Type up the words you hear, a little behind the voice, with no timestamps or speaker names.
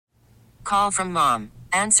Call from mom.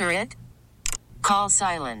 Answer it. Call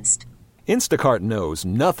silenced. Instacart knows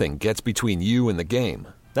nothing gets between you and the game.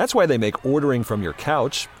 That's why they make ordering from your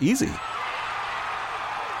couch easy.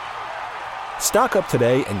 Stock up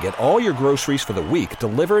today and get all your groceries for the week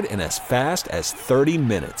delivered in as fast as 30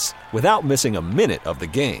 minutes without missing a minute of the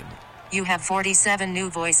game. You have 47 new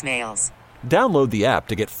voicemails. Download the app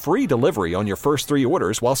to get free delivery on your first 3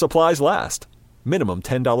 orders while supplies last. Minimum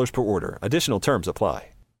 $10 per order. Additional terms apply.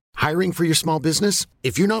 Hiring for your small business?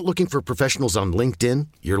 If you're not looking for professionals on LinkedIn,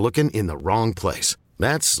 you're looking in the wrong place.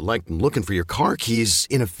 That's like looking for your car keys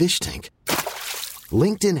in a fish tank.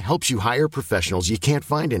 LinkedIn helps you hire professionals you can't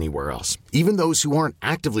find anywhere else, even those who aren't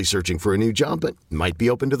actively searching for a new job but might be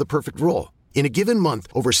open to the perfect role. In a given month,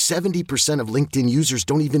 over 70% of LinkedIn users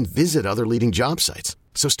don't even visit other leading job sites.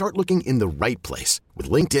 So start looking in the right place. With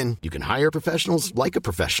LinkedIn, you can hire professionals like a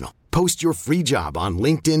professional. Post your free job on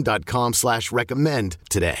linkedin.com/recommend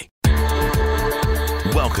today.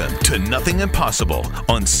 Welcome to Nothing Impossible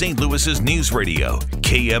on St. Louis's News Radio,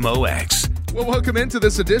 KMOX. Well, welcome into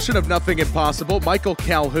this edition of Nothing Impossible. Michael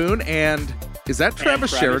Calhoun, and is that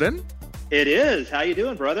Travis Sheridan? It is. How you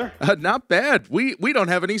doing, brother? Not bad. We don't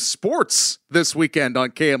have any sports this weekend on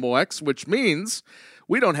KMOX, which means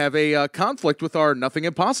we don't have a conflict with our Nothing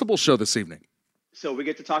Impossible show this evening. So we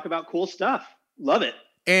get to talk about cool stuff. Love it.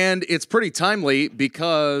 And it's pretty timely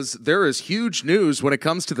because there is huge news when it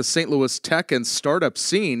comes to the St. Louis tech and startup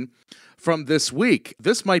scene from this week.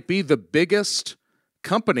 This might be the biggest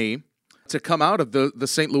company to come out of the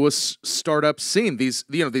St. Louis startup scene. These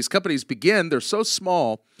companies they're so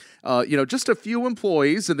small, just a few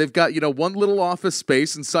employees, and they've got, one little office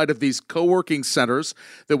space inside of these co-working centers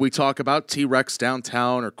that we talk about, T-Rex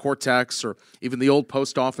downtown or Cortex or even the old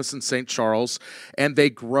post office in St. Charles, and they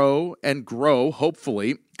grow and grow,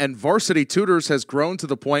 hopefully. And Varsity Tutors has grown to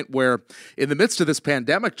the point where in the midst of this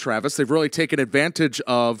pandemic, Travis, they've really taken advantage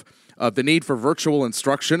of the need for virtual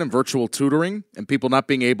instruction and virtual tutoring and people not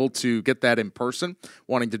being able to get that in person,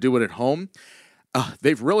 wanting to do it at home.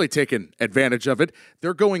 They've really taken advantage of it.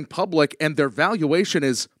 They're going public, and their valuation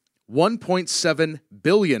is $1.7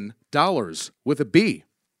 billion with a B.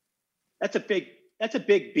 That's a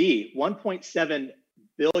big B, 1.7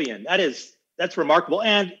 billion. That's remarkable.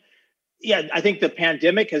 And yeah, I think the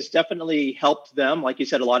pandemic has definitely helped them. Like you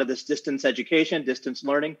said, a lot of this distance education, distance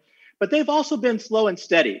learning. But they've also been slow and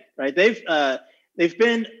steady, right? They've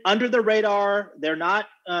been under the radar. They're not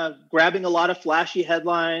grabbing a lot of flashy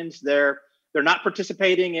headlines. They're not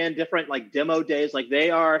participating in different demo days. They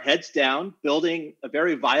are heads down, building a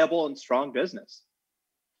very viable and strong business.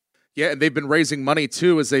 Yeah, and they've been raising money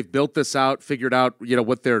too as they've built this out, figured out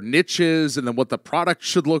what their niche is, and then what the product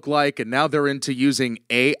should look like. And now they're into using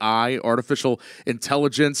AI, artificial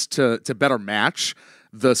intelligence, to better match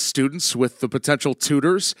the students with the potential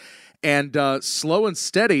tutors. And slow and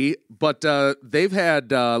steady, but they've had,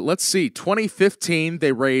 2015,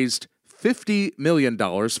 they raised $50 million,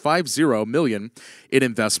 $50 million in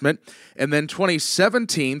investment. And then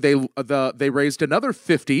 2017, they raised another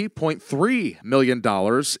 $50.3 million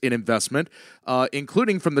in investment,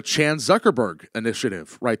 including from the Chan Zuckerberg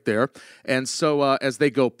initiative right there. And so as they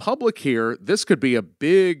go public here, this could be a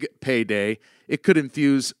big payday. It could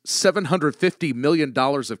infuse $750 million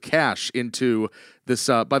of cash into this.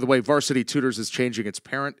 By the way, Varsity Tutors is changing its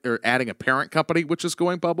parent, or adding a parent company, which is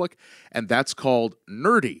going public, and that's called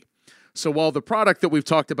Nerdy. So while the product that we've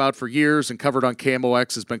talked about for years and covered on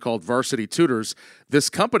KMOX has been called Varsity Tutors, this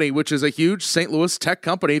company, which is a huge St. Louis tech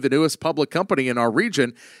company, the newest public company in our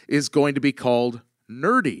region, is going to be called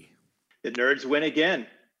Nerdy. The nerds win again.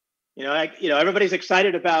 Everybody's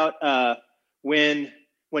excited about when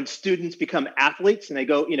students become athletes and they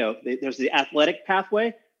go, there's the athletic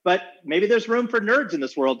pathway, but maybe there's room for nerds in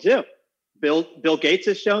this world too. Bill Gates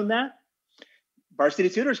has shown that. Varsity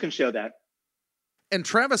Tutors can show that. And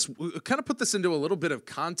Travis, kind of put this into a little bit of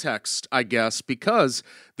context, I guess, because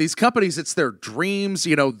these companies, it's their dreams.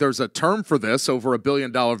 There's a term for this, over $1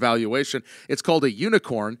 billion valuation. It's called a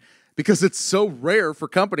unicorn because it's so rare for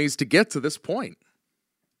companies to get to this point.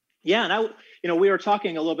 Yeah, and we were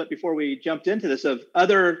talking a little bit before we jumped into this of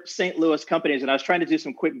other St. Louis companies, and I was trying to do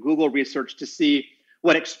some quick Google research to see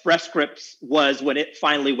what Express Scripts was when it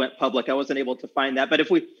finally went public. I wasn't able to find that, but if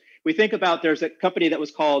we think about, there's a company that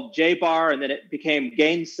was called J-Bar, and then it became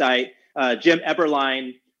Gainsight. Jim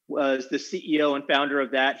Eberline was the CEO and founder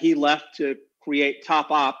of that. He left to create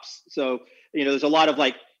Top Ops. So, there's a lot of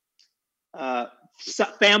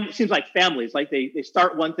seems like families, they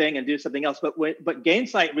start one thing and do something else. But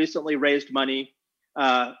Gainsight recently raised money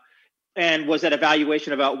and was at a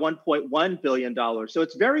valuation of about $1.1 billion. So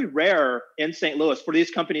it's very rare in St. Louis for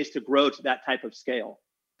these companies to grow to that type of scale.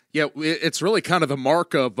 Yeah, it's really kind of the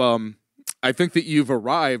mark of, I think that you've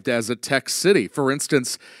arrived as a tech city. For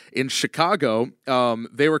instance, in Chicago,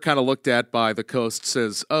 they were kind of looked at by the coast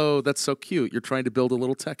as, oh, that's so cute. You're trying to build a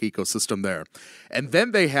little tech ecosystem there. And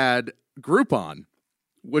then they had Groupon,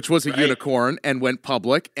 which was a unicorn and went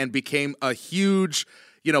public and became a huge,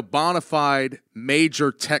 bona fide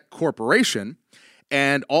major tech corporation.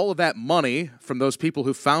 And all of that money from those people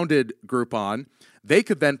who founded Groupon, they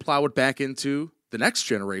could then plow it back into the next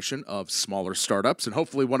generation of smaller startups, and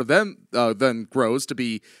hopefully one of them then grows to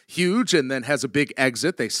be huge and then has a big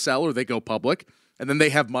exit. They sell or they go public, and then they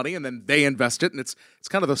have money, and then they invest it, and it's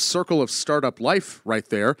kind of the circle of startup life right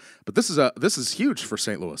there. But this is huge for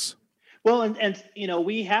St. Louis. Well, and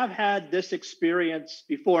we have had this experience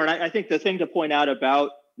before, and I think the thing to point out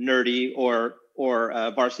about Nerdy or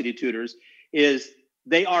Varsity Tutors is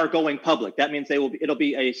they are going public. That means it'll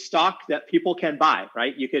be a stock that people can buy,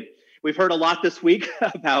 right? We've heard a lot this week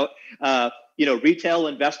about, retail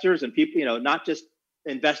investors and people, not just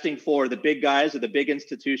investing for the big guys or the big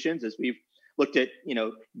institutions, as we've looked at,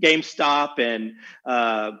 GameStop and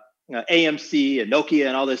AMC and Nokia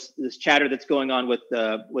and all this chatter that's going on with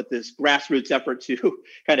this grassroots effort to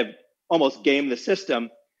kind of almost game the system.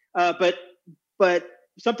 But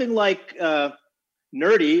something like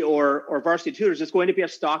Nerdy or Varsity Tutors is going to be a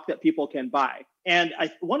stock that people can buy. And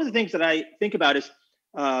one of the things that I think about is,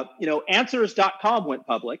 Answers.com went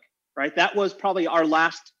public, right? That was probably our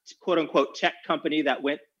last quote unquote tech company that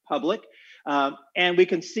went public. And we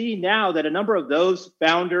can see now that a number of those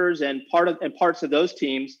founders and parts of those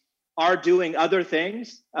teams are doing other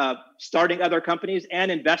things, starting other companies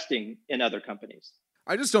and investing in other companies.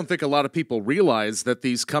 I just don't think a lot of people realize that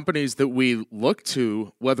these companies that we look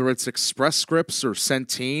to, whether it's Express Scripts or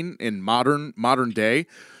Centene in modern day,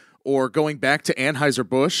 or going back to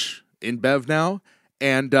Anheuser-Busch, InBev now,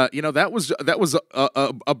 and that was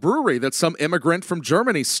a brewery that some immigrant from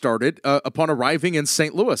Germany started upon arriving in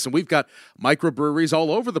St. Louis, and we've got microbreweries all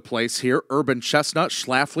over the place here. Urban Chestnut,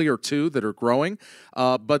 Schlafly are two that are growing,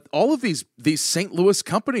 but all of these St. Louis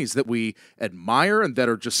companies that we admire and that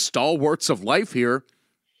are just stalwarts of life here,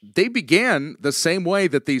 they began the same way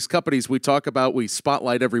that these companies we talk about, we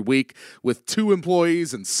spotlight every week with 2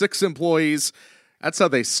 employees and 6 employees. That's how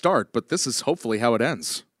they start, but this is hopefully how it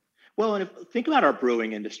ends. Well, and think about our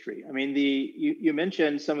brewing industry. I mean, you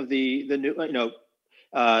mentioned some of the new,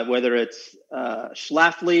 whether it's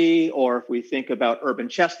Schlafly or if we think about Urban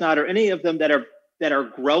Chestnut or any of them that are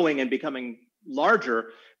growing and becoming larger.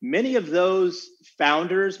 Many of those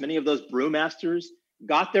founders, many of those brewmasters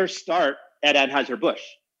got their start at Anheuser-Busch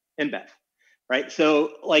InBev, right?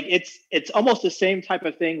 So like it's almost the same type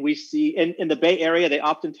of thing we see in the Bay Area. They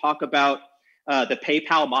often talk about the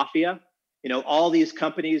PayPal mafia. All these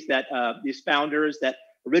companies that these founders that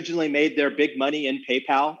originally made their big money in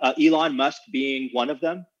PayPal, Elon Musk being one of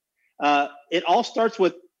them. It all starts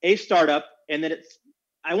with a startup, and then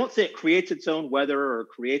I won't say it creates its own weather or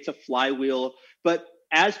creates a flywheel, but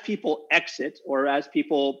as people exit or as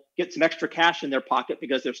people get some extra cash in their pocket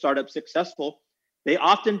because their startup's successful, they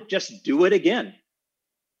often just do it again.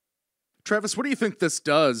 Travis, what do you think this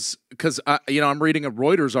does? Because I'm reading a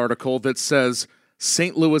Reuters article that says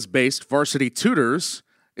St. Louis-based Varsity Tutors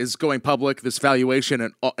is going public, this valuation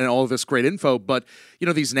and all of this great info. But,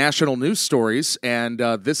 these national news stories, and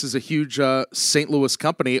this is a huge St. Louis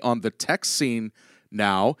company on the tech scene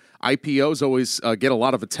now. IPOs always get a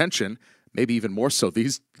lot of attention, maybe even more so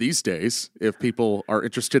these days if people are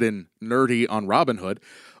interested in Nerdy on Robinhood.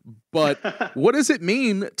 But what does it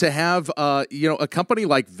mean to have, a company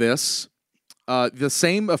like this? The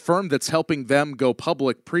same firm that's helping them go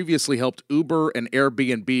public previously helped Uber and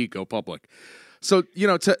Airbnb go public. So,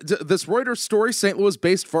 to this Reuters story, St.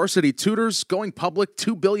 Louis-based Varsity Tutors going public,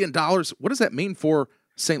 $2 billion. What does that mean for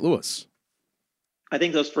St. Louis? I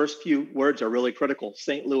think those first few words are really critical.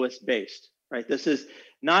 St. Louis-based, right? This is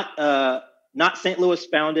not St. Louis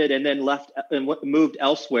founded and then left and moved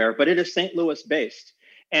elsewhere, but it is St. Louis-based.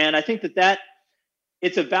 And I think that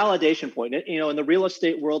it's a validation point. In the real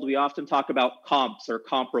estate world, we often talk about comps or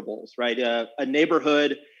comparables, right? A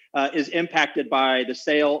neighborhood is impacted by the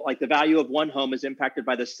sale, like the value of one home is impacted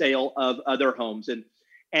by the sale of other homes.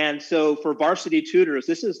 And so for Varsity Tutors,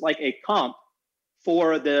 this is like a comp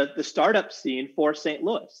for the startup scene for St.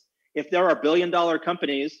 Louis. If there are billion-dollar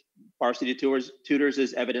companies, Varsity Tutors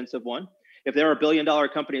is evidence of one. If there are billion-dollar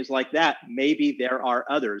companies like that, maybe there are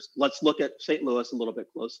others. Let's look at St. Louis a little bit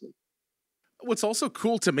closely. What's also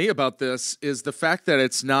cool to me about this is the fact that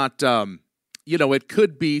it's not, it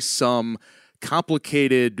could be some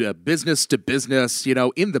complicated business to business,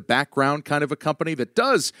 in the background kind of a company that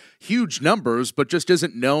does huge numbers, but just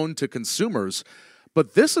isn't known to consumers.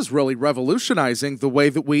 But this is really revolutionizing the way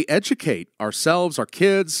that we educate ourselves, our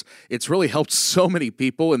kids. It's really helped so many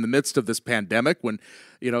people in the midst of this pandemic when,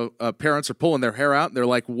 parents are pulling their hair out and they're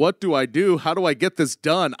like, what do I do? How do I get this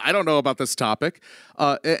done? I don't know about this topic.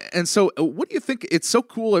 And so what do you think? It's so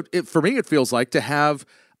cool. For me, it feels like to have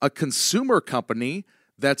a consumer company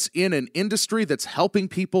that's in an industry that's helping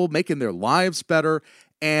people, making their lives better,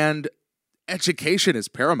 and education is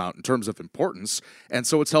paramount in terms of importance, and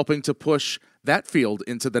so it's helping to push that field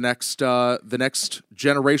into the next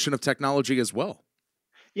generation of technology as well.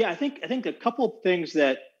 Yeah, I think a couple of things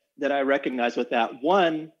that I recognize with that.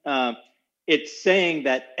 One, it's saying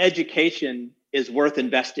that education is worth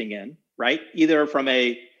investing in, right? Either from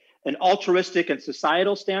an altruistic and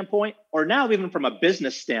societal standpoint, or now even from a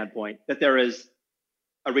business standpoint, that there is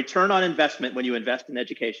a return on investment when you invest in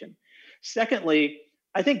education. Secondly,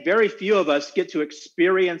 I think very few of us get to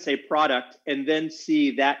experience a product and then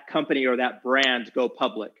see that company or that brand go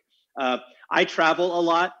public. I travel a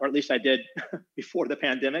lot, or at least I did before the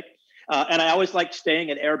pandemic. And I always liked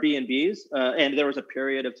staying at Airbnbs. And there was a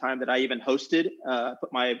period of time that I even hosted,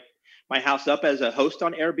 put my house up as a host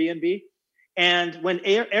on Airbnb. And when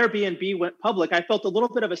Airbnb went public, I felt a little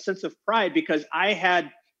bit of a sense of pride because I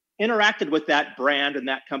had interacted with that brand and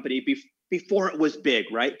that company before it was big,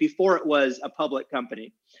 right? Before it was a public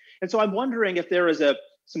company. And so I'm wondering if there is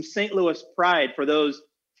some St. Louis pride for those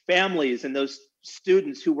families and those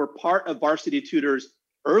students who were part of Varsity Tutors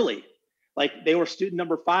early. Like they were student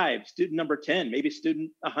number 5, student number 10, maybe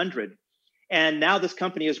student 100. And now this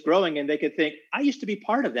company is growing and they could think, I used to be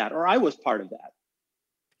part of that, or I was part of that.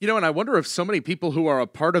 And I wonder if so many people who are a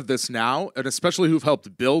part of this now, and especially who've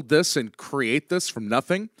helped build this and create this from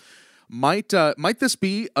nothing, might this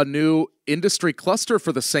be a new industry cluster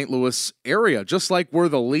for the St. Louis area? Just like we're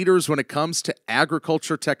the leaders when it comes to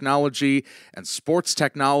agriculture technology and sports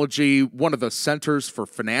technology, one of the centers for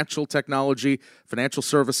financial technology, financial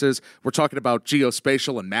services. We're talking about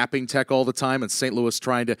geospatial and mapping tech all the time, and St. Louis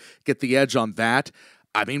trying to get the edge on that.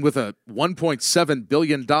 I mean, with a $1.7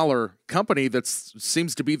 billion company that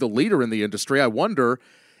seems to be the leader in the industry, I wonder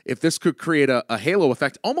if this could create a halo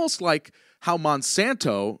effect, almost like how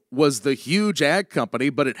Monsanto was the huge ag company,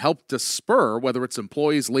 but it helped to spur, whether it's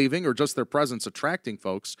employees leaving or just their presence attracting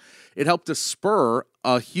folks, it helped to spur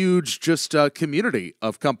a huge community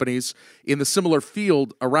of companies in the similar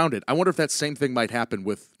field around it. I wonder if that same thing might happen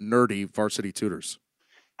with nerdy Varsity Tutors.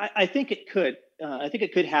 I think it could. I think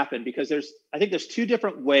it could happen because there's 2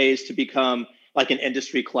 different ways to become like an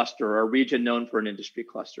industry cluster or a region known for an industry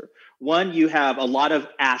cluster. One, you have a lot of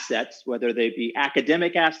assets, whether they be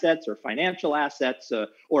academic assets or financial assets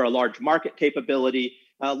or a large market capability,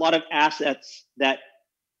 a lot of assets that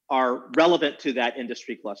are relevant to that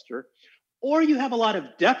industry cluster. Or you have a lot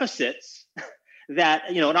of deficits that,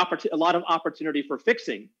 a lot of opportunity for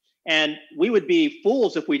fixing. And we would be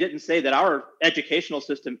fools if we didn't say that our educational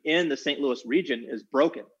system in the St. Louis region is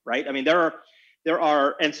broken, right? I mean, there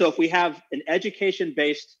are, and so if we have an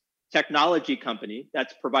education-based technology company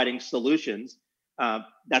that's providing solutions,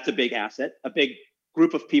 that's a big asset, a big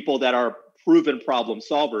group of people that are proven problem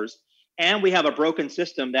solvers. And we have a broken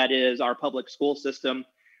system that is our public school system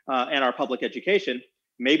and our public education.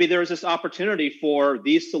 Maybe there's this opportunity for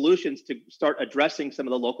these solutions to start addressing some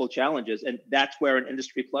of the local challenges, and that's where an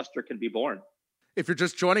industry cluster can be born. If you're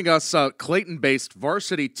just joining us, Clayton-based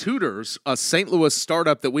Varsity Tutors, a St. Louis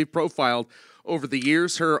startup that we've profiled over the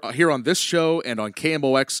years here on this show and on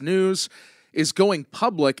KMOX News, is going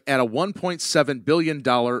public at a $1.7 billion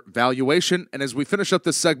valuation. And as we finish up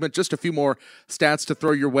this segment, just a few more stats to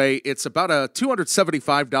throw your way. It's about a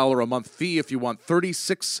 $275 a month fee if you want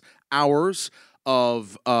 36 hours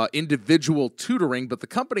of individual tutoring, but the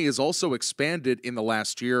company has also expanded in the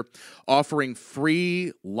last year, offering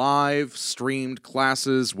free live streamed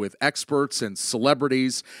classes with experts and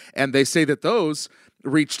celebrities, and they say that those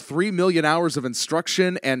reached 3 million hours of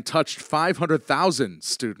instruction and touched 500,000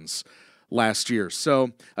 students last year.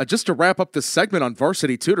 So just to wrap up this segment on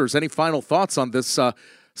Varsity Tutors, any final thoughts on this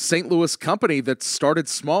St. Louis company that started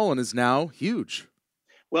small and is now huge?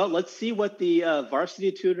 Well, let's see what the Varsity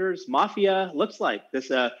Tutors Mafia looks like. This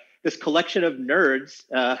collection of nerds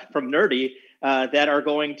from Nerdy that are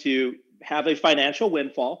going to have a financial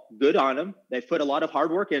windfall. Good on them. They've put a lot of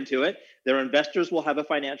hard work into it. Their investors will have a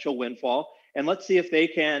financial windfall. And let's see if they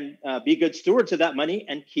can be good stewards of that money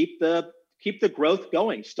and keep the growth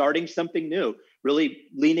going, starting something new, really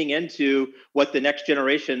leaning into what the next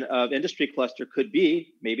generation of industry cluster could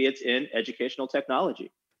be. Maybe it's in educational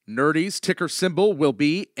technology. Nerdy's ticker symbol will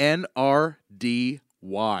be NRDY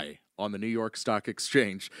on the New York Stock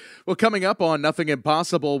Exchange. Well, coming up on Nothing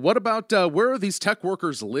Impossible, what about where are these tech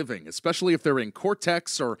workers living, especially if they're in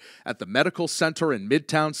Cortex or at the medical center in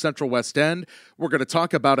Midtown Central West End? We're going to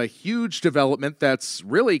talk about a huge development that's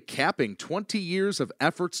really capping 20 years of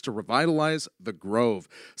efforts to revitalize the Grove.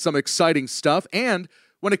 Some exciting stuff. And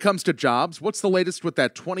when it comes to jobs, what's the latest with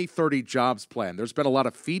that 2030 jobs plan? There's been a lot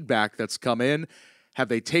of feedback that's come in. Have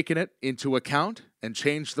they taken it into account and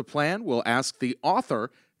changed the plan? We'll ask the author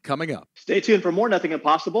coming up. Stay tuned for more Nothing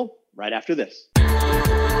Impossible right after this.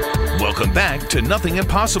 Welcome back to Nothing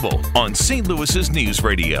Impossible on St. Louis's News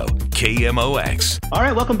Radio, KMOX. All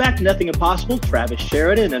right, welcome back to Nothing Impossible. Travis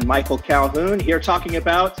Sheridan and Michael Calhoun here talking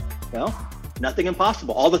about, well, nothing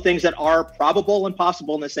impossible. All the things that are probable and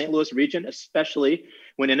possible in the St. Louis region, especially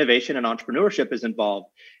when innovation and entrepreneurship is involved.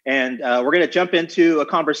 And we're going to jump into a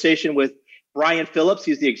conversation with Brian Phillips.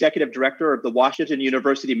 He's the executive director of the Washington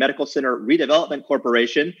University Medical Center Redevelopment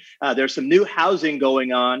Corporation. There's some new housing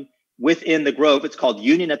going on within the Grove. It's called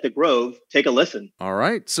Union at the Grove. Take a listen. All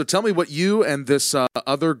right. So tell me what you and this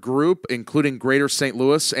other group, including Greater St.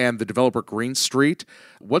 Louis and the developer Green Street,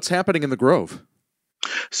 what's happening in the Grove?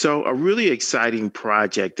 So a really exciting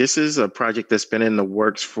project. This is a project that's been in the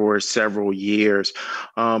works for several years.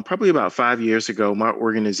 Probably about 5 years ago, my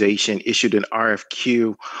organization issued an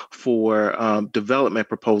RFQ for development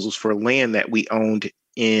proposals for land that we owned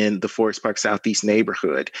in the Forest Park Southeast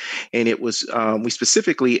neighborhood. And it was, we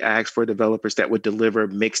specifically asked for developers that would deliver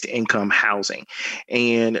mixed income housing.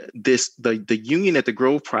 And the Union at the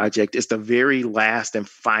Grove project is the very last and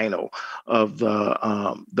final of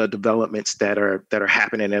the developments that are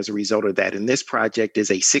happening as a result of that. And this project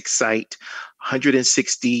is a 6-site,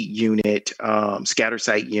 160 unit scatter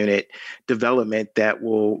site unit development that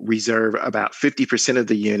will reserve about 50% of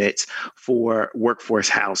the units for workforce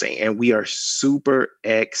housing. And we are super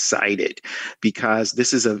excited because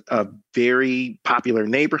this is a very popular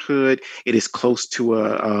neighborhood. It is close to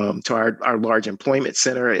our large employment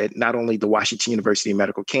center at not only the Washington University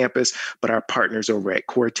Medical Campus, but our partners over at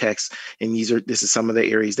Cortex. And this is some of the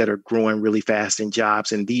areas that are growing really fast in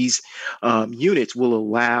jobs. And these units will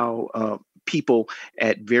allow people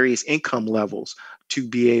at various income levels to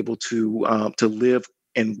be able to live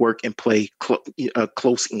and work and play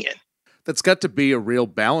close in. That's got to be a real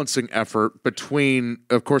balancing effort between,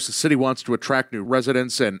 of course, the city wants to attract new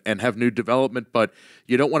residents and have new development, but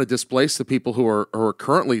you don't want to displace the people who are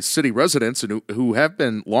currently city residents and who have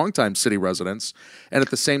been longtime city residents. And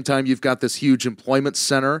at the same time, you've got this huge employment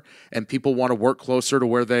center and people want to work closer to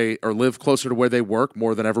where they or live closer to where they work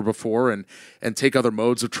more than ever before and take other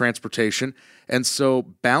modes of transportation. And so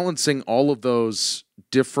balancing all of those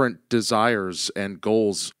different desires and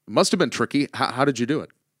goals must have been tricky. How did you do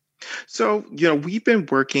it? So, we've been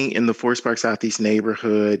working in the Forest Park Southeast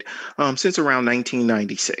neighborhood since around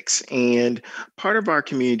 1996. And part of our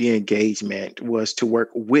community engagement was to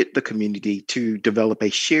work with the community to develop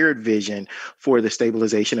a shared vision for the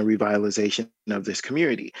stabilization and revitalization of this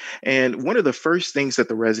community. And one of the first things that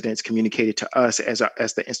the residents communicated to us as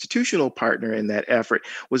the institutional partner in that effort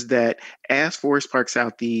was that as Forest Park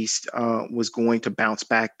Southeast was going to bounce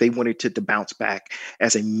back, they wanted it to bounce back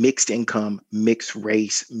as a mixed income, mixed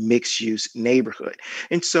race, mixed use neighborhood.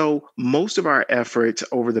 And so most of our efforts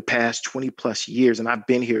over the past 20 plus years, and I've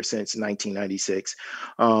been here since 1996,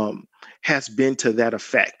 has been to that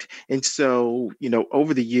effect. And so,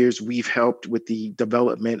 over the years, we've helped with the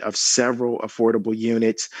development of several affordable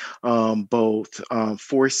units, both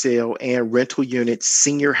for sale and rental units,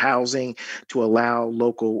 senior housing to allow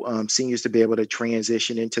local seniors to be able to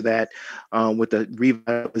transition into that with the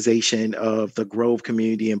revitalization of the Grove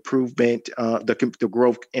Community Improvement, the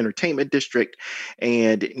Grove Entertainment District.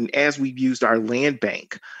 And as we've used our land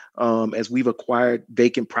bank, as we've acquired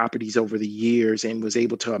vacant properties over the years and was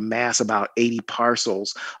able to amass about 80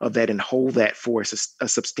 parcels of that and hold that for a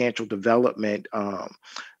substantial development,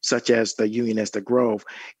 such as the Union as the Grove,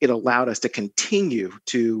 it allowed us to continue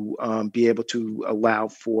to be able to allow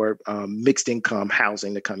for mixed income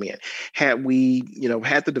housing to come in. Had we,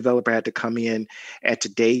 had the developer had to come in at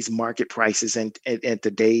today's market prices and at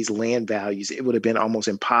today's land values, it would have been almost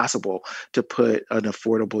impossible to put an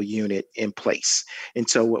affordable unit in place. And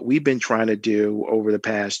so what we've been trying to do over the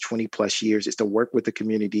past 20 plus years is to work with the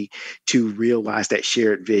community to realize that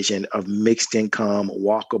shared vision of mixed income,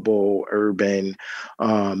 walkable, urban,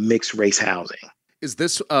 mixed race housing. Is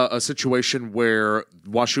this a situation where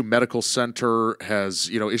WashU Medical Center has,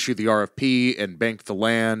 issued the RFP and banked the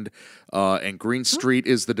land, and Green Street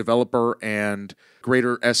is the developer, and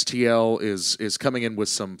Greater STL is coming in with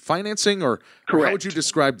some financing, or Correct. how would you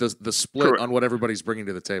describe the split Correct. on what everybody's bringing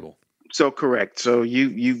to the table? So correct. So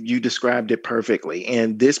you described it perfectly.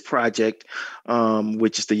 And this project,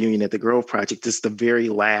 which is the Union at the Grove project, is the very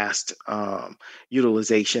last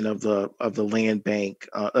utilization of the land bank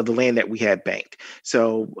of the land that we had banked.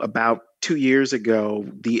 So about 2 years ago,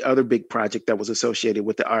 the other big project that was associated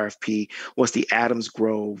with the RFP was the Adams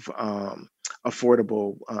Grove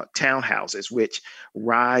affordable townhouses, which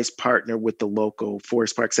RISE partnered with the local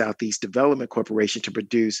Forest Park Southeast Development Corporation to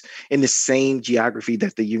produce in the same geography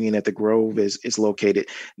that the Union at the Grove is located.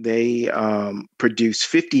 They produce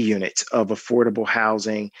 50 units of affordable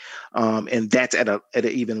housing, and that's at an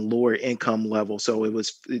even lower income level. So it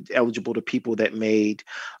was eligible to people that made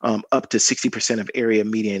up to 60% of area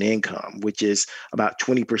median income, which is about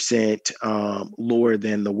 20% lower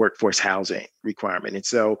than the workforce housing requirement. And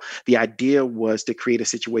so the idea was to create a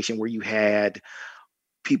situation where you had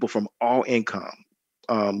people from all income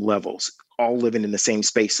levels all living in the same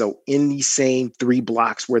space. So in these same 3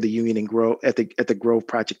 blocks where the Union and Grove at the Grove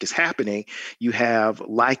project is happening, you have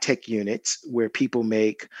LIHTC units where people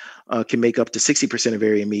can make up to 60% of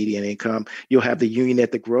area median income. You'll have the Union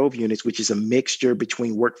at the Grove units, which is a mixture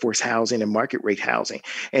between workforce housing and market rate housing.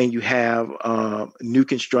 And you have new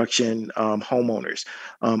construction homeowners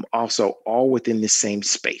also all within the same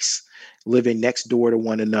space, living next door to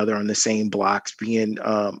one another on the same blocks, being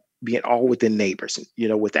all within neighbors,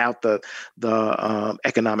 without the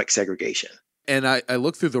economic segregation. And I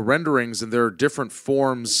look through the renderings, and there are different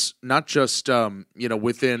forms, not just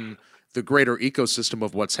within the greater ecosystem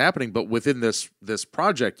of what's happening, but within this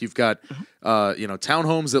project, you've got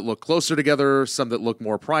townhomes that look closer together, some that look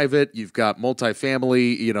more private. You've got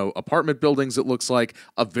multifamily, apartment buildings that looks like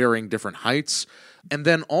of varying different heights, and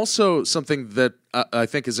then also something that I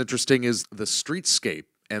think is interesting is the streetscape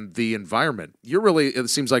and the environment. You're really, it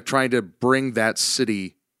seems like, trying to bring that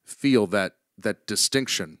city feel, that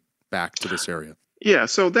distinction back to this area. Yeah,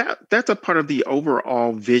 so that's a part of the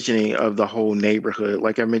overall visioning of the whole neighborhood.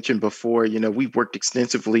 Like I mentioned before, we've worked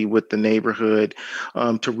extensively with the neighborhood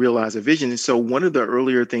to realize a vision. And so one of the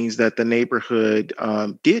earlier things that the neighborhood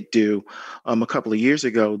did do a couple of years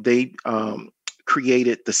ago, they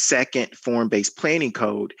created the second form-based planning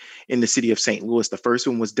code in the city of St. Louis. The first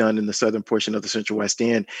one was done in the southern portion of the Central West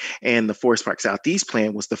End, and the Forest Park Southeast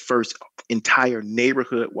plan was the first entire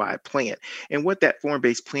neighborhood-wide plan. And what that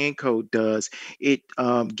form-based plan code does, it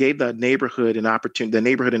gave the neighborhood and the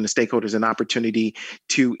stakeholders an opportunity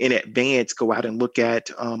to, in advance, go out and look at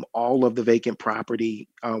all of the vacant property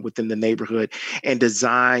within the neighborhood and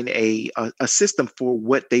design a system for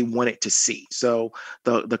what they wanted to see. So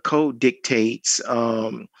the code dictates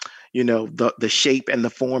the shape and the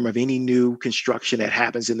form of any new construction that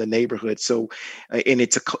happens in the neighborhood. So, and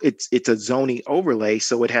it's a zoning overlay,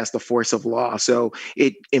 so it has the force of law. So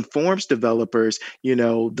it informs developers,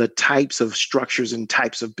 the types of structures and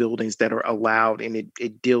types of buildings that are allowed, and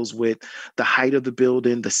it deals with the height of the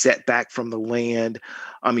building, the setback from the land,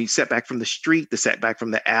 setback from the street, the setback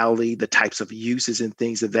from the alley, the types of uses and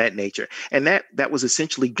things of that nature. And that was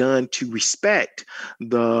essentially done to respect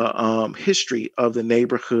the history of the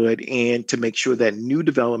neighborhood and to make sure that new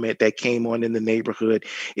development that came on in the neighborhood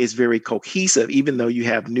is very cohesive, even though you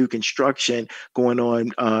have new construction going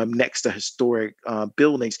on next to historic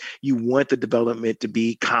buildings. You want the development to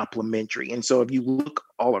be complementary. And so if you look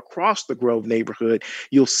all across the Grove neighborhood,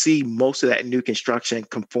 you'll see most of that new construction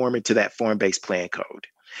conforming to that form-based plan code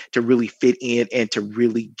to really fit in and to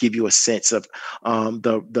really give you a sense of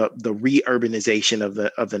the re-urbanization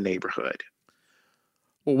of the neighborhood.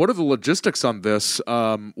 Well, what are the logistics on this?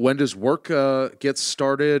 When does work get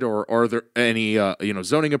started, or are there any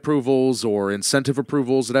zoning approvals or incentive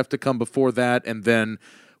approvals that have to come before that? And then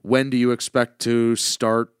when do you expect to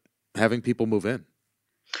start having people move in?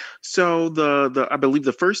 So I believe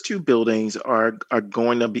the first 2 buildings are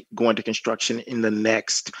going to be going to construction in the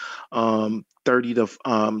next 30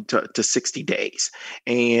 to 60 days,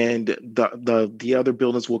 and the other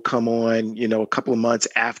buildings will come on a couple of months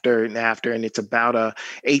after, and it's about a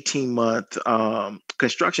 18-month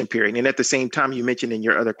construction period. And at the same time, you mentioned in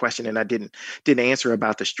your other question, and I didn't answer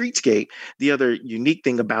about the streetscape. The other unique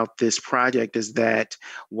thing about this project is that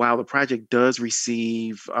while the project does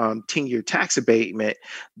receive 10-year tax abatement,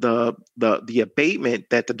 the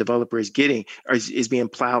abatement that the developer is getting is being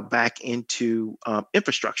plowed back into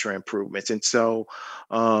infrastructure improvements. And so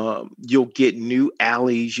you'll get new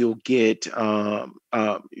alleys, you'll get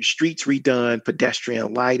streets redone,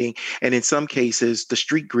 pedestrian lighting, and in some cases, the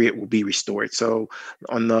street grid will be restored. So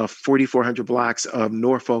on the 4,400 blocks of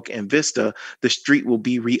Norfolk and Vista, the street will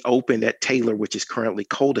be reopened at Taylor, which is currently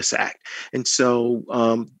cul-de-sac. And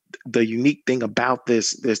so the unique thing about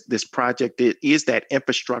this project is that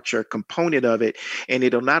infrastructure component of it, and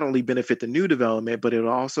it'll not only benefit the new development, but it'll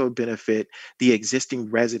also benefit the existing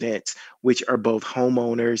residents, which are both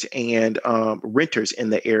homeowners and renters in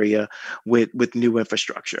the area with new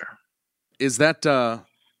infrastructure. Is that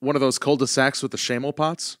one of those cul-de-sacs with the Shamo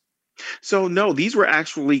pots? So no, these were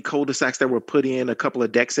actually cul-de-sacs that were put in a couple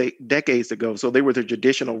of decades ago. So they were the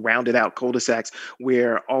traditional rounded out cul-de-sacs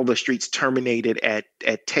where all the streets terminated at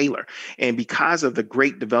Taylor. And because of the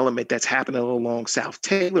great development that's happening along South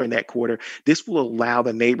Taylor in that quarter, this will allow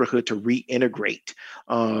the neighborhood to reintegrate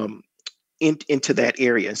into that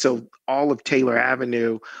area. And so all of Taylor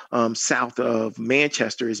Avenue south of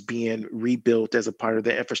Manchester is being rebuilt as a part of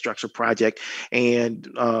the infrastructure project. And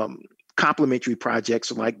complementary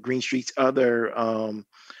projects like Green Street's other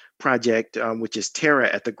project, which is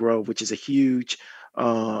Terra at the Grove, which is a huge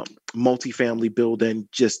multifamily building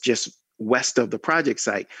just west of the project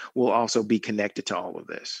site, will also be connected to all of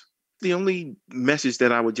this. The only message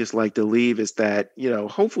that I would just like to leave is that,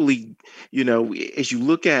 hopefully, as you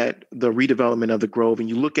look at the redevelopment of the Grove and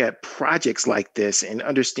you look at projects like this and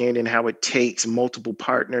understanding how it takes multiple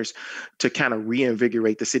partners to kind of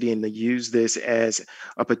reinvigorate the city and to use this as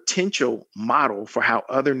a potential model for how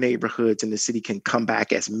other neighborhoods in the city can come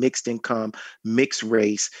back as mixed income, mixed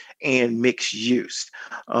race, and mixed use.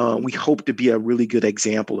 We hope to be a really good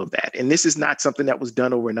example of that. And this is not something that was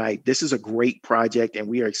done overnight. This is a great project and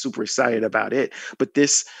we are super excited about it. But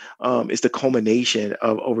this is the culmination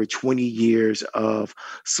of over 20 years of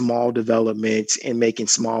small developments and making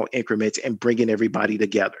small increments and bringing everybody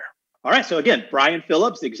together. All right. So again, Brian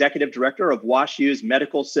Phillips, the Executive Director of WashU's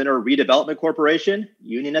Medical Center Redevelopment Corporation,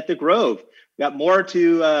 Union at the Grove. We've got more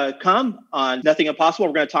to come on Nothing Impossible.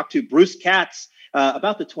 We're going to talk to Bruce Katz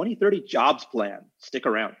about the 2030 jobs plan. Stick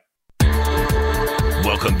around.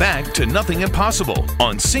 Welcome back to Nothing Impossible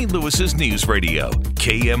on St. Louis's News Radio,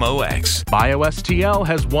 KMOX. BioSTL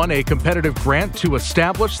has won a competitive grant to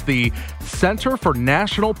establish the Center for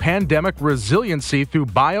National Pandemic Resiliency through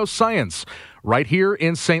Bioscience right here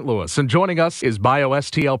in St. Louis. And joining us is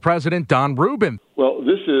BioSTL President Don Rubin. Well,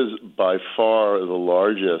 this is by far the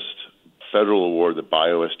largest federal award that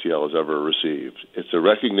BioSTL has ever received. It's a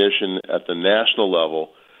recognition at the national level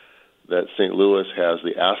that St. Louis has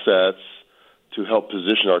the assets to help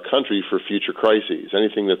position our country for future crises,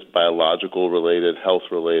 anything that's biological related, health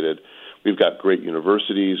related. We've got great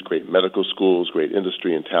universities, great medical schools, great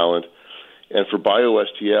industry and talent. And for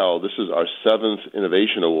BioSTL, this is our 7th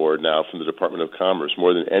innovation award now from the Department of Commerce,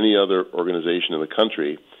 more than any other organization in the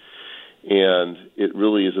country. And it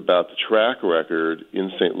really is about the track record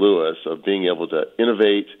in St. Louis of being able to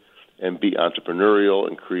innovate and be entrepreneurial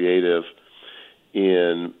and creative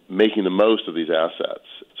in making the most of these assets.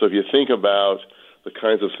 So if you think about the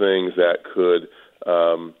kinds of things that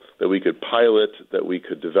that we could pilot, that we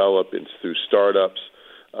could develop through startups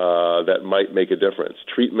that might make a difference,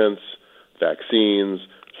 treatments, vaccines,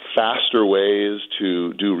 faster ways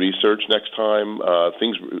to do research next time.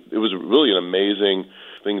 It was really an amazing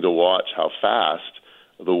thing to watch how fast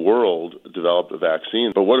the world developed a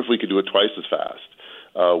vaccine. But what if we could do it twice as fast?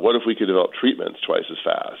 What if we could develop treatments twice as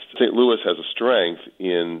fast? St. Louis has a strength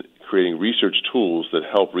in creating research tools that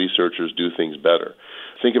help researchers do things better.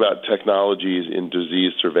 Think about technologies in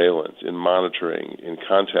disease surveillance, in monitoring, in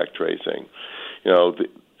contact tracing.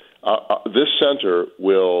 This center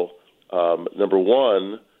will, number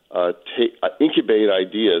one, incubate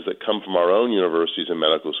ideas that come from our own universities and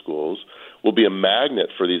medical schools. Will be a magnet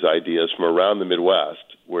for these ideas from around the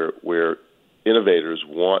Midwest, where innovators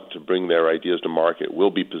want to bring their ideas to market.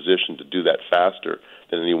 We'll be positioned to do that faster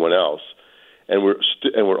than anyone else. And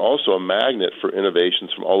we're also a magnet for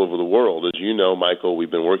innovations from all over the world. As you know, Michael,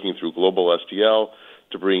 we've been working through Global STL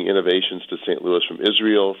to bring innovations to St. Louis from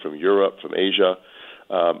Israel, from Europe, from Asia.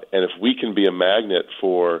 And if we can be a magnet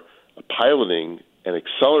for piloting and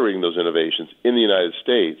accelerating those innovations in the United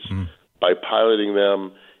States by piloting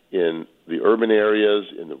them in the urban areas,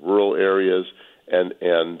 in the rural areas, and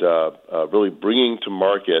really bringing to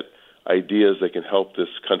market ideas that can help this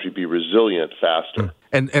country be resilient faster.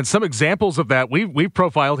 And some examples of that we've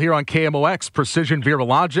profiled here on KMOX, Precision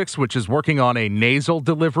Virologics, which is working on a nasal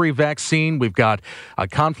delivery vaccine. We've got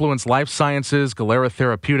Confluence Life Sciences, Galera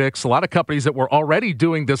Therapeutics, a lot of companies that were already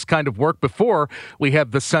doing this kind of work before we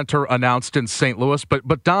had the center announced in St. Louis.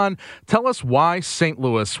 But Don, tell us why St.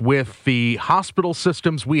 Louis, with the hospital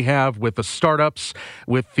systems we have, with the startups,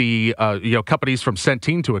 with the companies from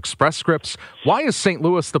Centene to Express Scripts, why is St.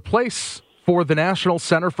 Louis the place for the National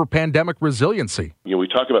Center for Pandemic Resiliency? We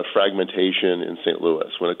talk about fragmentation in St. Louis.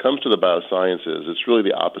 When it comes to the biosciences, it's really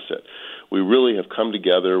the opposite. We really have come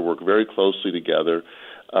together, worked very closely together.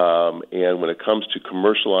 And when it comes to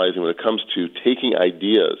commercializing, when it comes to taking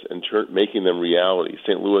ideas and making them reality,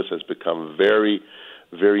 St. Louis has become very,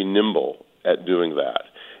 very nimble at doing that.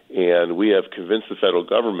 And we have convinced the federal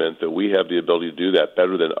government that we have the ability to do that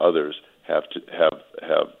better than others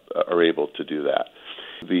are able to do that.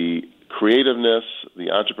 The creativeness, the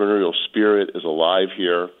entrepreneurial spirit is alive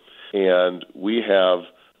here, and we have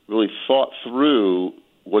really thought through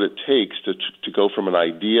what it takes to go from an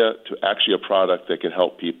idea to actually a product that can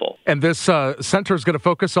help people. And this center is going to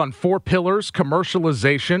focus on 4 pillars: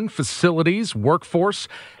 commercialization, facilities, workforce,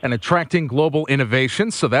 and attracting global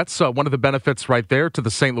innovation. So that's one of the benefits right there to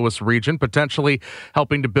the St. Louis region, potentially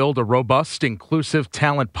helping to build a robust, inclusive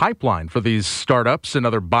talent pipeline for these startups and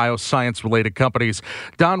other bioscience-related companies.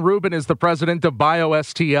 Don Rubin is the president of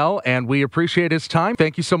BioSTL, and we appreciate his time.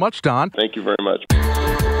 Thank you so much, Don. Thank you very much.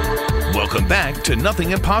 Welcome back to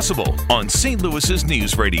Nothing Impossible on St. Louis's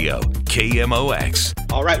News Radio, KMOX.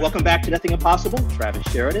 All right, welcome back to Nothing Impossible. Travis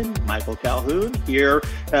Sheridan, Michael Calhoun here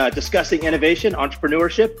discussing innovation,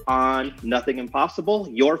 entrepreneurship on Nothing Impossible,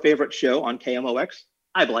 your favorite show on KMOX.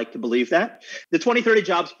 I'd like to believe that. The 2030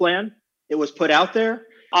 Jobs Plan, it was put out there.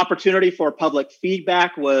 Opportunity for public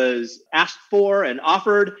feedback was asked for and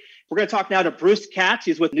offered. We're going to talk now to Bruce Katz.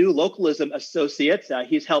 He's with New Localism Associates.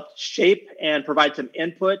 He's helped shape and provide some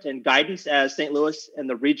input and guidance as St. Louis and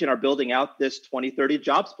the region are building out this 2030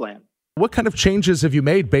 jobs plan. What kind of changes have you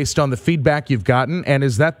made based on the feedback you've gotten? And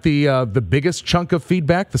is that the biggest chunk of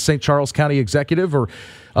feedback, the St. Charles County Executive, or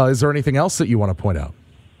is there anything else that you want to point out?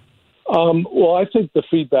 Well, I think the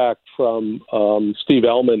feedback from Steve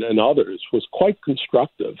Ellman and others was quite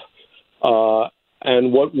constructive.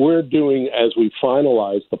 And what we're doing as we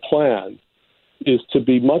finalize the plan is to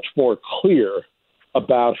be much more clear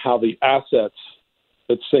about how the assets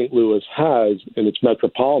that St. Louis has in its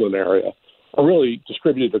metropolitan area are really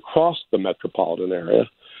distributed across the metropolitan area,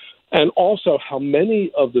 and also how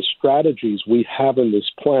many of the strategies we have in this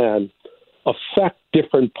plan affect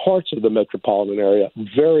different parts of the metropolitan area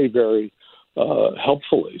very, very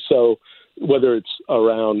helpfully. So whether it's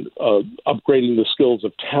around upgrading the skills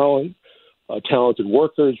of talented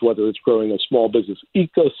workers, whether it's growing a small business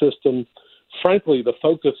ecosystem. Frankly, the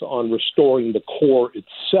focus on restoring the core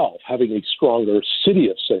itself, having a stronger city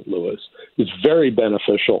of St. Louis, is very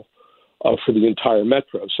beneficial for the entire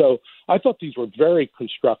metro. So I thought these were very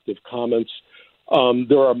constructive comments.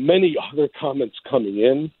 There are many other comments coming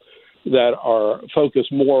in that are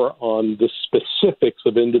focused more on the specifics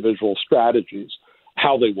of individual strategies,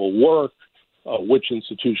 how they will work, which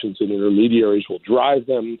institutions and intermediaries will drive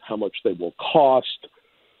them, how much they will cost.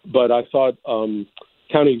 But I thought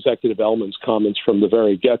County Executive Ellman's comments from the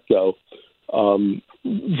very get-go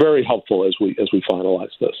very helpful as we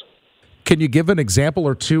finalize this. Can you give an example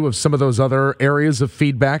or two of some of those other areas of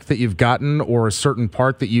feedback that you've gotten, or a certain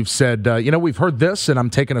part that you've said, we've heard this and I'm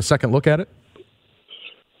taking a second look at it?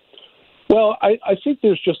 Well, I think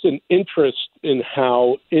there's just an interest in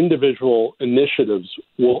how individual initiatives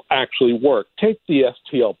will actually work. Take the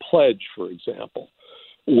STL Pledge, for example,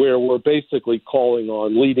 where we're basically calling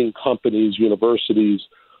on leading companies, universities,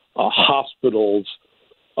 hospitals,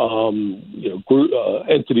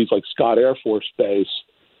 entities like Scott Air Force Base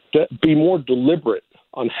to be more deliberate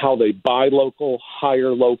on how they buy local,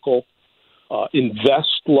 hire local,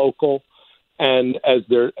 invest local, and as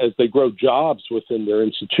they grow jobs within their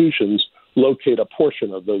institutions, locate a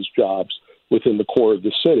portion of those jobs within the core of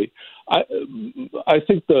the city. I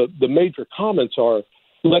think the major comments are,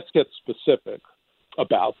 let's get specific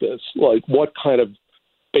about this. Like, what kind of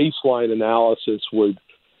baseline analysis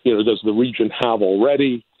does the region have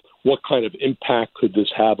already? What kind of impact could this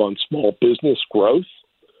have on small business growth,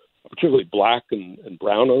 particularly Black and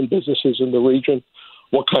brown-owned businesses in the region?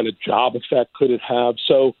 What kind of job effect could it have?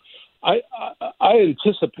 So I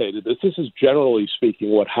anticipated that this is, generally speaking,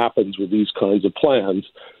 what happens with these kinds of plans.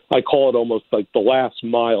 I call it almost like the last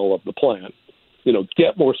mile of the plan.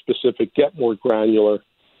 Get more specific, get more granular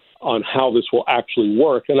on how this will actually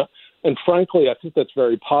work. And frankly, I think that's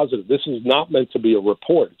very positive. This is not meant to be a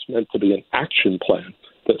report. It's meant to be an action plan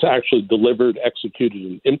that's actually delivered, executed,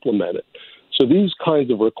 and implemented. So these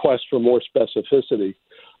kinds of requests for more specificity,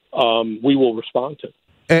 we will respond to.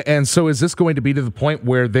 And so is this going to be to the point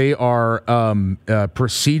where they are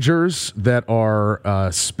procedures that are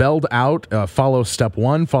spelled out, follow step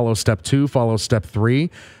 1, follow step 2, follow step 3?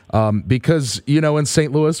 Because, in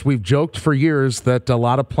St. Louis, we've joked for years that a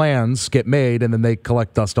lot of plans get made and then they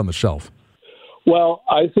collect dust on the shelf. Well,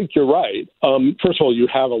 I think you're right. First of all, you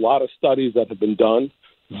have a lot of studies that have been done,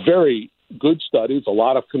 very good studies, a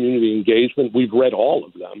lot of community engagement. We've read all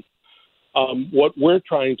of them. What we're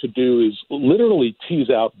trying to do is literally tease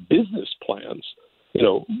out business plans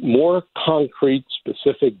more concrete,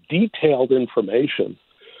 specific, detailed information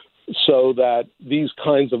so that these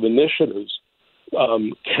kinds of initiatives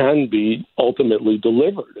can be ultimately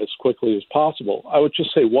delivered as quickly as possible. I would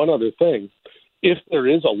just say one other thing. If there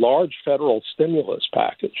is a large federal stimulus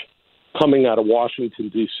package coming out of Washington,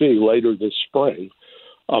 D.C. later this spring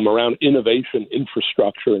around innovation,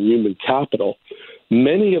 infrastructure, and human capital,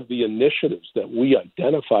 many of the initiatives that we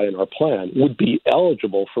identify in our plan would be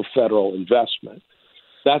eligible for federal investment.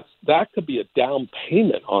 That could be a down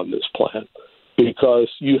payment on this plan because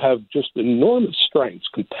you have just enormous strengths,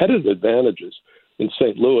 competitive advantages in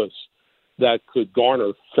St. Louis that could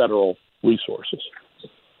garner federal resources.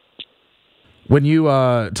 When you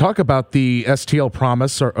talk about the STL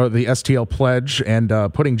promise or the STL pledge and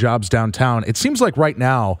putting jobs downtown, it seems like right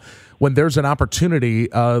now, when there's an opportunity,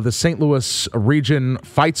 the St. Louis region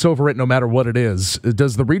fights over it no matter what it is.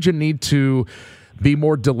 Does the region need to be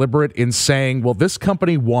more deliberate in saying, well, this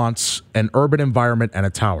company wants an urban environment and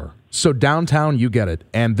a tower, so downtown, you get it.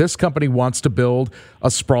 And this company wants to build a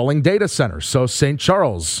sprawling data center. So St.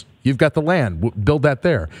 Charles, you've got the land, build that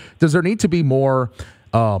there. Does there need to be more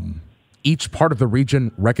each part of the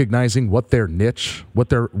region recognizing what their niche, what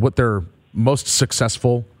their most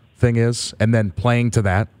successful thing is, and then playing to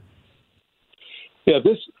that? Yeah,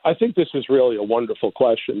 I think this is really a wonderful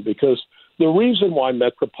question because the reason why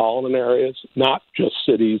metropolitan areas, not just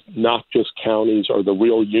cities, not just counties, are the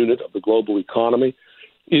real unit of the global economy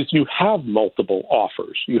is you have multiple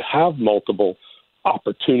offers. You have multiple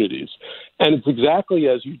opportunities. And it's exactly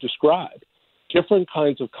as you described. Different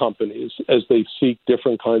kinds of companies, as they seek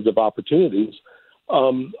different kinds of opportunities,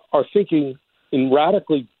 are thinking in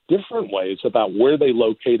radically different ways about where they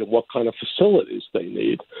locate and what kind of facilities they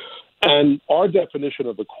need. And our definition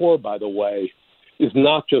of the core, by the way, is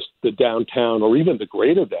not just the downtown or even the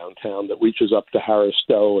greater downtown that reaches up to Harris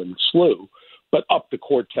Stowe and SLU, but up to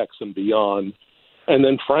Cortex and beyond. And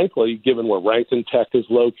then, frankly, given where Rankin Tech is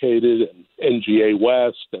located and NGA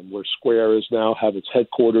West and where Square is now have its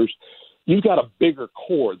headquarters, you've got a bigger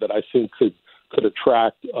core that I think could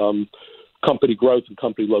attract company growth and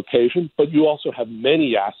company location. But you also have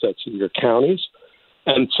many assets in your counties,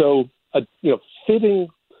 and so fitting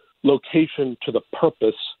location to the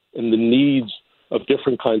purpose and the needs of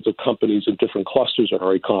different kinds of companies and different clusters in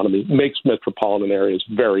our economy makes metropolitan areas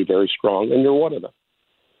very, very strong, and you're one of them.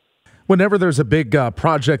 Whenever there's a big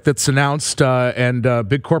project that's announced and a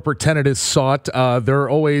big corporate tenant is sought, there are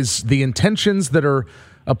always the intentions that are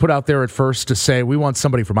put out there at first to say, we want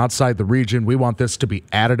somebody from outside the region, we want this to be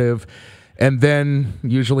additive. And then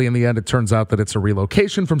usually in the end, it turns out that it's a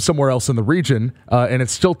relocation from somewhere else in the region, and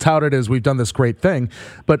it's still touted as we've done this great thing.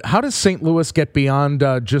 But how does St. Louis get beyond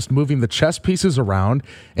just moving the chess pieces around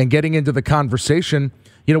and getting into the conversation?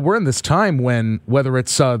 We're in this time when, whether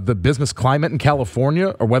it's the business climate in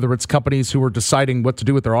California or whether it's companies who are deciding what to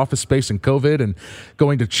do with their office space in COVID and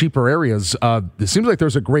going to cheaper areas, it seems like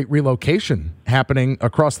there's a great relocation happening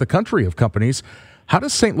across the country of companies. How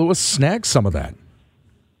does St. Louis snag some of that?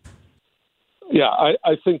 Yeah,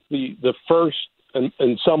 I think the first and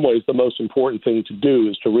in some ways the most important thing to do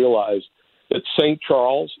is to realize that St.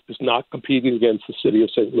 Charles is not competing against the city of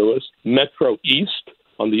St. Louis. Metro East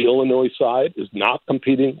on the Illinois side is not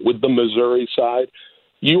competing with the Missouri side.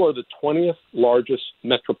 You are the 20th largest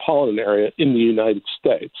metropolitan area in the United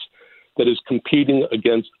States that is competing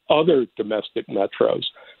against other domestic metros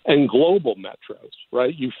and global metros,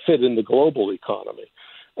 right? You fit in the global economy.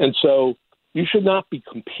 And so you should not be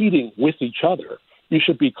competing with each other. You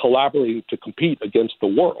should be collaborating to compete against the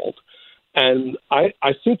world. And I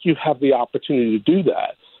think you have the opportunity to do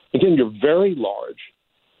that. Again, you're very large.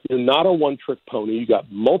 You're not a one-trick pony. You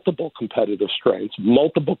got multiple competitive strengths,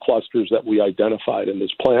 multiple clusters that we identified in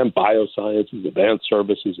this plan: biosciences, advanced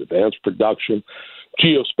services, advanced production,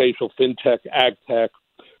 geospatial, fintech, ag tech.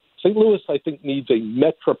 St. Louis, I think, needs a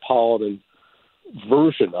metropolitan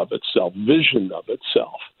version of itself, vision of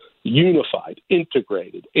itself, unified,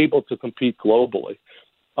 integrated, able to compete globally.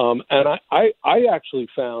 And I actually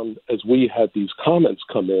found, as we had these comments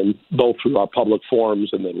come in, both through our public forums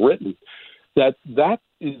and then written, that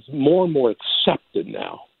is more and more accepted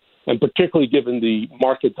now. And particularly given the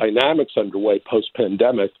market dynamics underway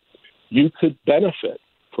post-pandemic, you could benefit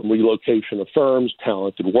from relocation of firms,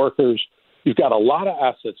 talented workers. You've got a lot of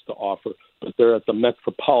assets to offer, but they're at the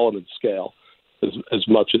metropolitan scale as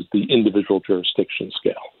much as the individual jurisdiction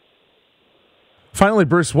scale. Finally,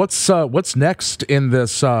 Bruce, what's next in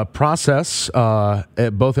this process,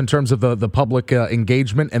 both in terms of the public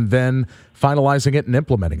engagement and then finalizing it and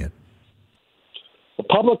implementing it? The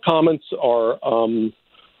public comments are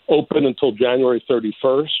open until January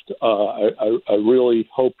 31st. I really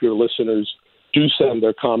hope your listeners do send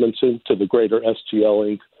their comments into the Greater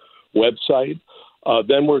STL Inc. website.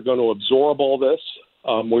 Then we're going to absorb all this.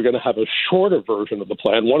 We're going to have a shorter version of the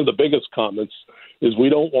plan. One of the biggest comments is we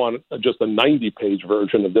don't want just a 90-page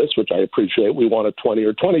version of this, which I appreciate. We want a 20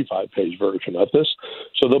 or 25-page version of this.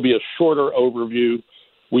 So there'll be a shorter overview.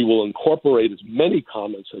 We will incorporate as many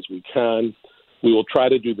comments as we can. We will try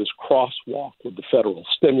to do this crosswalk with the federal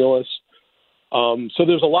stimulus. So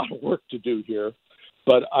there's a lot of work to do here.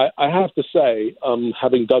 But I have to say,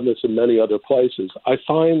 having done this in many other places, I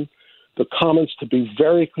find the comments to be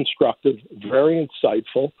very constructive, very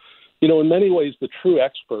insightful. You know, in many ways, the true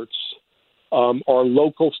experts are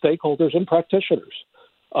local stakeholders and practitioners,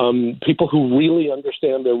 people who really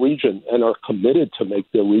understand their region and are committed to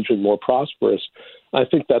make their region more prosperous. I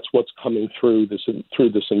think that's what's coming through this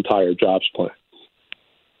entire jobs plan.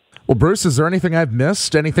 Well, Bruce, is there anything I've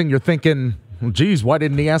missed? Anything you're thinking, geez, why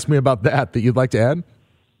didn't he ask me about that you'd like to add?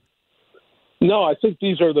 No, I think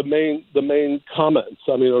these are the main comments.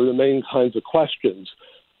 I mean, or the main kinds of questions.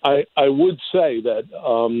 I would say that,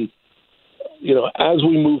 as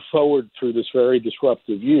we move forward through this very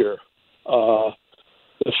disruptive year,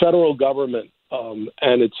 the federal government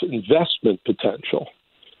and its investment potential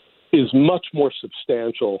is much more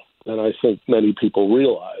substantial than I think many people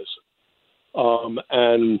realize.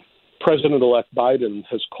 And President-elect Biden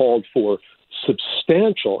has called for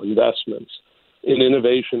substantial investments in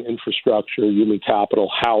innovation, infrastructure, human capital,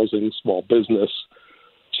 housing, small business.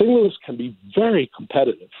 St. Louis can be very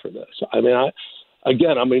competitive for this. I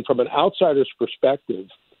mean, from an outsider's perspective,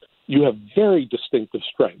 you have very distinctive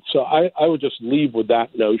strengths. So I would just leave with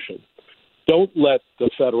that notion. Don't let the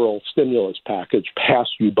federal stimulus package pass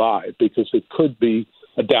you by, because it could be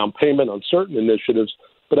a down payment on certain initiatives,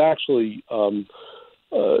 but actually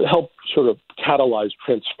help sort of catalyze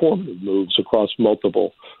transformative moves across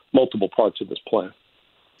multiple parts of this plan.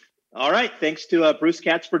 All right. Thanks to Bruce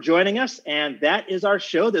Katz for joining us. And that is our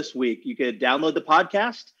show this week. You could download the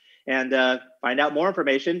podcast and find out more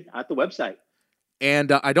information at the website.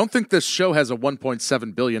 And I don't think this show has a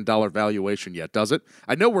 $1.7 billion valuation yet, does it?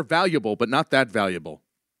 I know we're valuable, but not that valuable.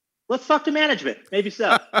 Let's talk to management. Maybe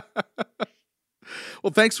so.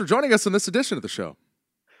 Well, thanks for joining us in this edition of the show.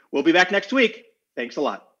 We'll be back next week. Thanks a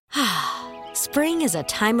lot. Spring is a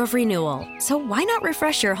time of renewal, so why not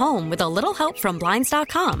refresh your home with a little help from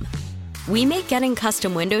Blinds.com? We make getting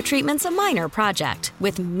custom window treatments a minor project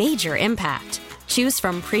with major impact. Choose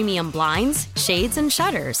from premium blinds, shades, and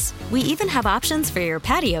shutters. We even have options for your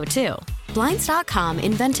patio, too. Blinds.com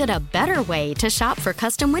invented a better way to shop for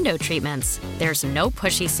custom window treatments. There's no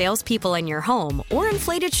pushy salespeople in your home or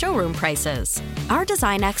inflated showroom prices. Our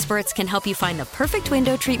design experts can help you find the perfect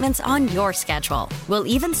window treatments on your schedule. We'll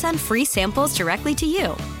even send free samples directly to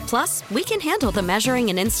you. Plus, we can handle the measuring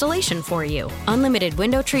and installation for you. Unlimited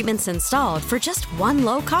window treatments installed for just one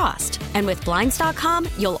low cost. And with Blinds.com,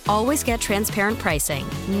 you'll always get transparent pricing.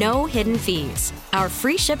 No hidden fees. Our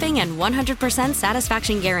free shipping and 100%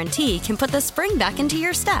 satisfaction guarantee can put the spring back into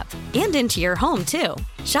your step and into your home, too.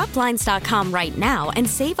 Shop Blinds.com right now and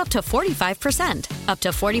save up to 45%. Up to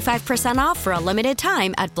 45% off for a limited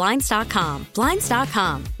time at Blinds.com.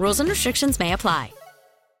 Blinds.com. Rules and restrictions may apply.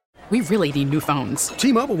 We really need new phones.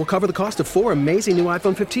 T-Mobile will cover the cost of 4 amazing new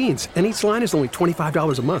iPhone 15s, and each line is only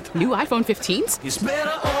 $25 a month. New iPhone 15s? It's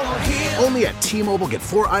better over here. Only at T-Mobile, get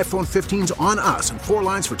 4 iPhone 15s on us and 4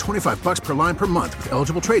 lines for $25 per line per month with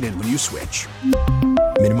eligible trade-in when you switch.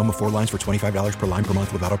 Minimum of 4 lines for $25 per line per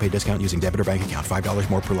month with autopay discount using debit or bank account. $5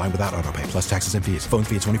 more per line without autopay, plus taxes and fees. Phone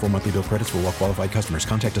fee at 24 monthly bill credits for well-qualified customers.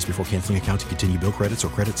 Contact us before canceling account to continue bill credits or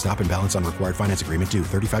credit stop and balance on required finance agreement due.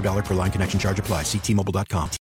 $35 per line connection charge applies. See T-Mobile.com.